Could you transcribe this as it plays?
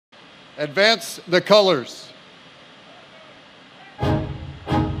Advance the colors.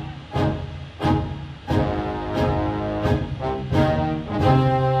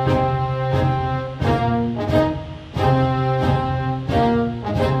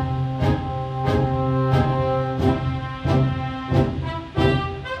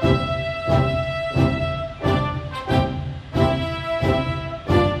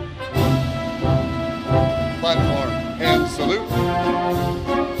 Platform and salute.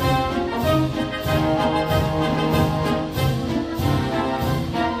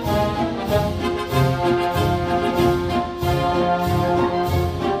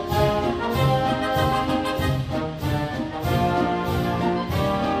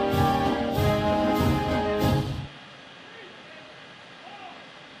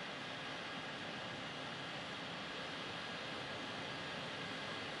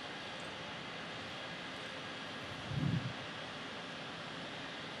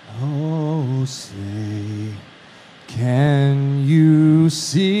 Oh, say, can you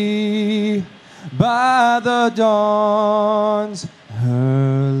see by the dawn's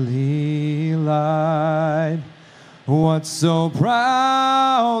early light what so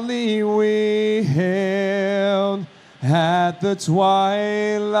proudly we hailed at the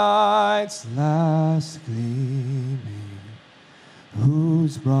twilight's last gleaming,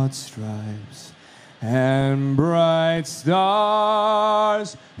 whose broad stripes and bright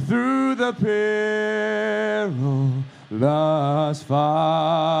stars through the perilous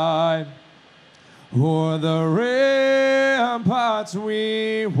fight o'er the ramparts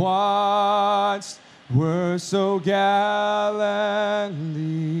we watched were so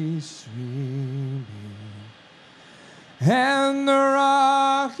gallantly streaming, and the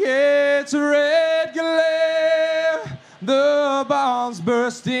rocket's red glare, the bombs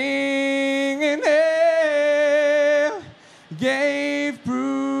bursting in air, gave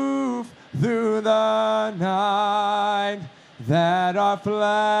proof through the night that our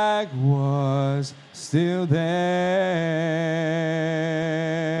flag was still there.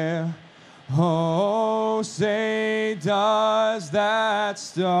 Oh, say, does that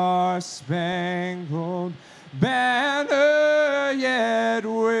star-spangled banner yet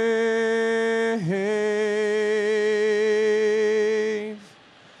wave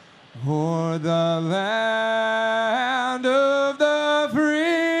o'er the land of the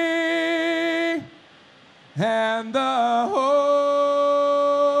free and the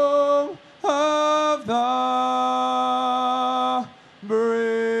home of the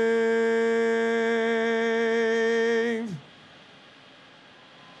brave?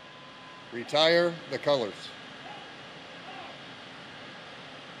 Retire the colors.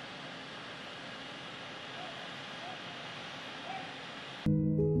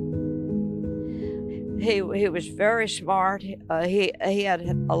 He was very smart. He had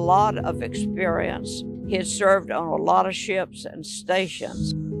a lot of experience. He had served on a lot of ships and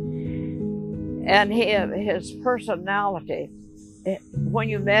stations. And his personality, when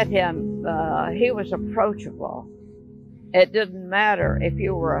you met him, he was approachable. It didn't matter if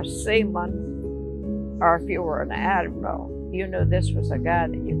you were a seaman or if you were an admiral. You knew this was a guy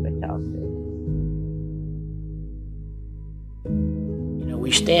that you could talk to.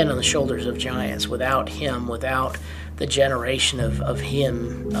 We stand on the shoulders of giants. Without him, without the generation of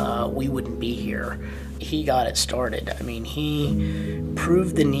him, we wouldn't be here. He got it started. I mean, he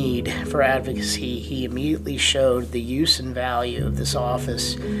proved the need for advocacy. He immediately showed the use and value of this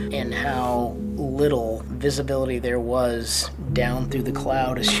office and how little visibility there was down through the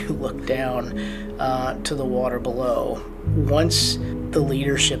cloud as you look down to the water below. Once the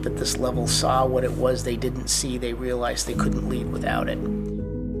leadership at this level saw what it was they didn't see, they realized they couldn't lead without it.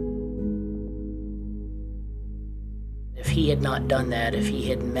 If he had not done that, if he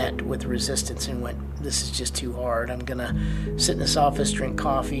had met with resistance and went, this is just too hard, I'm gonna sit in this office, drink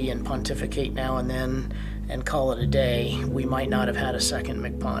coffee, and pontificate now and then, and call it a day, we might not have had a second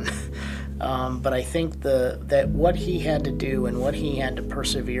MCPON. But I think that what he had to do and what he had to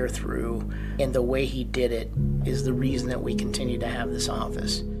persevere through and the way he did it is the reason that we continue to have this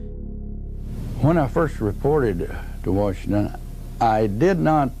office. When I first reported to Washington, I did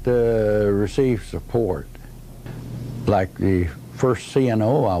not receive support like the first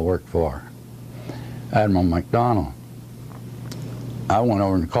CNO I worked for, Admiral McDonald. I went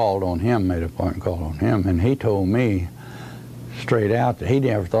over and called on him, made a point and called on him, and he told me straight out that he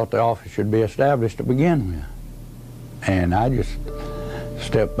never thought the office should be established to begin with. And I just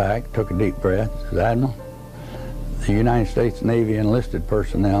stepped back, took a deep breath, said, Admiral, the United States Navy enlisted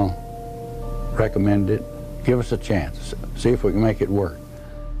personnel recommended it. Give us a chance, see if we can make it work.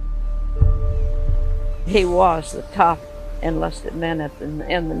 He was the top enlisted men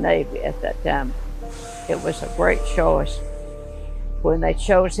in the Navy at that time. It was a great choice when they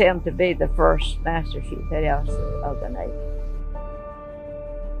chose him to be the first Master Chief Petty Officer of the Navy.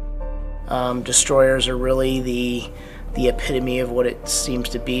 Destroyers are really the epitome of what it seems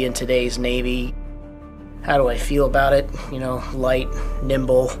to be in today's Navy. How do I feel about it? You know, light,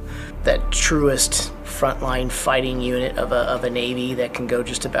 nimble, that truest frontline fighting unit of a Navy that can go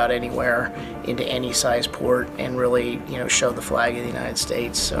just about anywhere into any size port and really, you know, show the flag of the United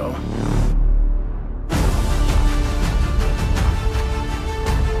States. So.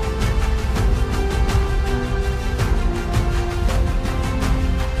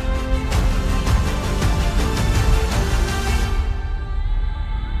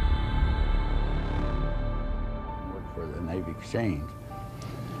 Exchange,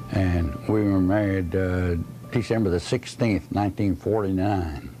 and we were married December the 16th,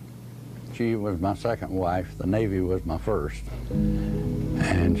 1949. She was my second wife. The Navy was my first,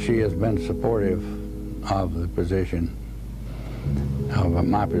 and she has been supportive of the position, of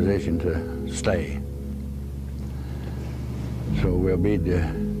my position to stay. So we'll be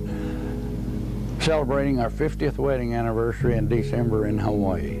celebrating our 50th wedding anniversary in December in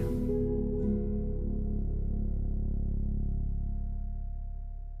Hawaii.